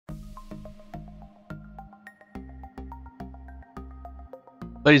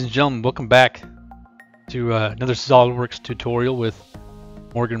Ladies and gentlemen, welcome back to another Solidworks tutorial with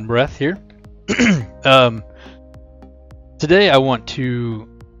Morgan Breath here. Today I want to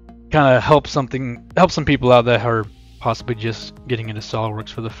kind of help some people out that are possibly just getting into Solidworks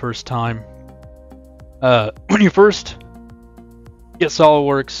for the first time. When you first get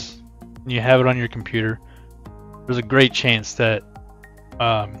Solidworks and you have it on your computer, there's a great chance that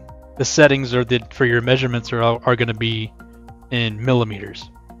the settings for your measurements are going to be in millimeters.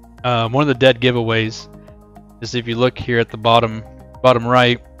 One of the dead giveaways is if you look here at the bottom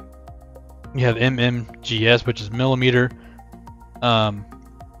right, you have mmgs, which is millimeter, gram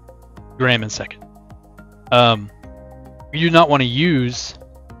and second. You do not want to use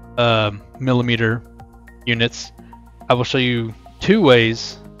millimeter units. I will show you two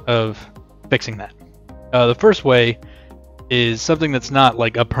ways of fixing that. The first way is something that's not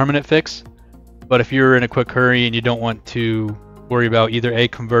like a permanent fix, but if you're in a quick hurry and you don't want to worry about either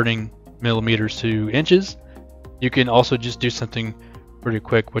converting millimeters to inches, you can also just do something pretty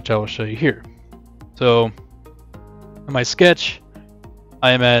quick, which I will show you here. So in my sketch,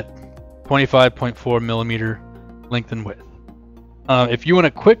 I am at 25.4 millimeter length and width. If you want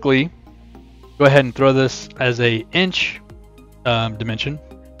to quickly go ahead and throw this as a inch dimension,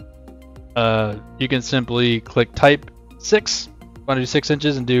 you can simply click type 6. Want to do 6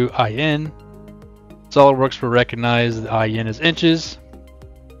 inches and do IN. Solidworks will recognize the IN as inches.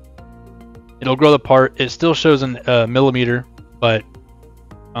 It'll grow the part. It still shows in millimeter, but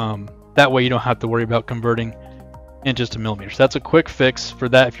that way you don't have to worry about converting inches to millimeters. That's a quick fix for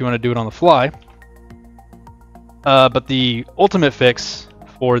that if you want to do it on the fly. But the ultimate fix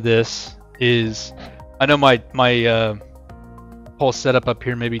for this is, I know my whole setup up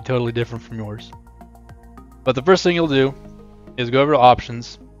here may be totally different from yours, but the first thing you'll do is go over to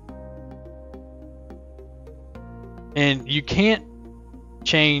options, and you can't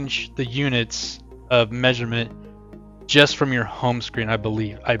change the units of measurement just from your home screen, I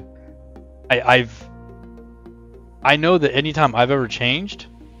believe. I know that anytime I've ever changed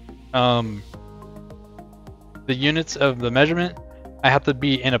the units of the measurement, I have to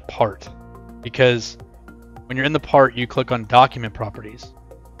be in a part, because when you're in the part, you click on document properties,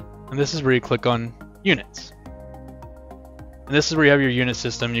 and this is where you click on units, and this is where you have your unit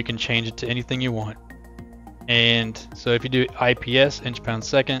system. You can change it to anything you want. And so if you do IPS, inch pound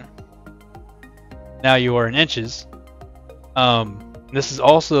second, now you are in inches. This is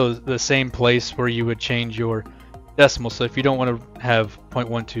also the same place where you would change your decimal. So if you don't want to have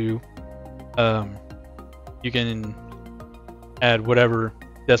 0.12, you can add whatever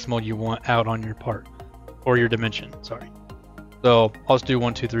decimal you want out on your part, or your dimension, sorry. So I'll just do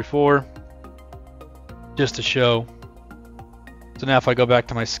 1, 2, 3, 4 just to show. So now if I go back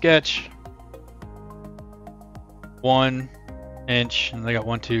to my sketch, 1 inch, and I got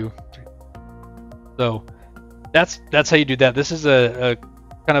 1, 2, 3. So that's how you do that. This is a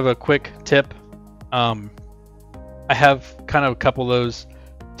kind of a quick tip. I have kind of a couple of those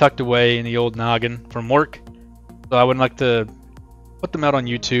tucked away in the old noggin from work, so I would like to put them out on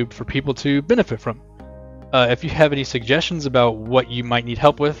YouTube for people to benefit from. If you have any suggestions about what you might need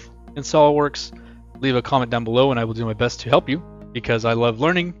help with in SolidWorks, leave a comment down below and I will do my best to help you, because I love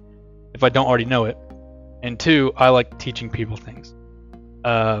learning if I don't already know it. And 2, I like teaching people things.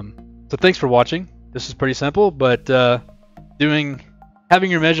 So thanks for watching. This is pretty simple, but having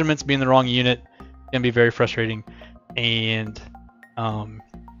your measurements be in the wrong unit can be very frustrating, and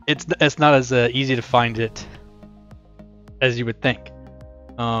it's not as easy to find it as you would think.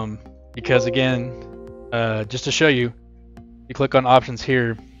 Because again, just to show you, you click on options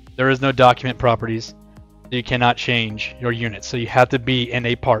here, there is no document properties, so you cannot change your unit. So you have to be in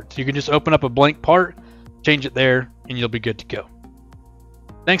a part. So you can just open up a blank part, change it there, and you'll be good to go.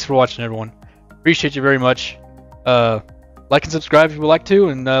 Thanks for watching, everyone. Appreciate you very much. Like and subscribe if you would like to,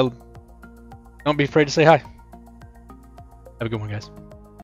 and don't be afraid to say hi. Have a good one, guys.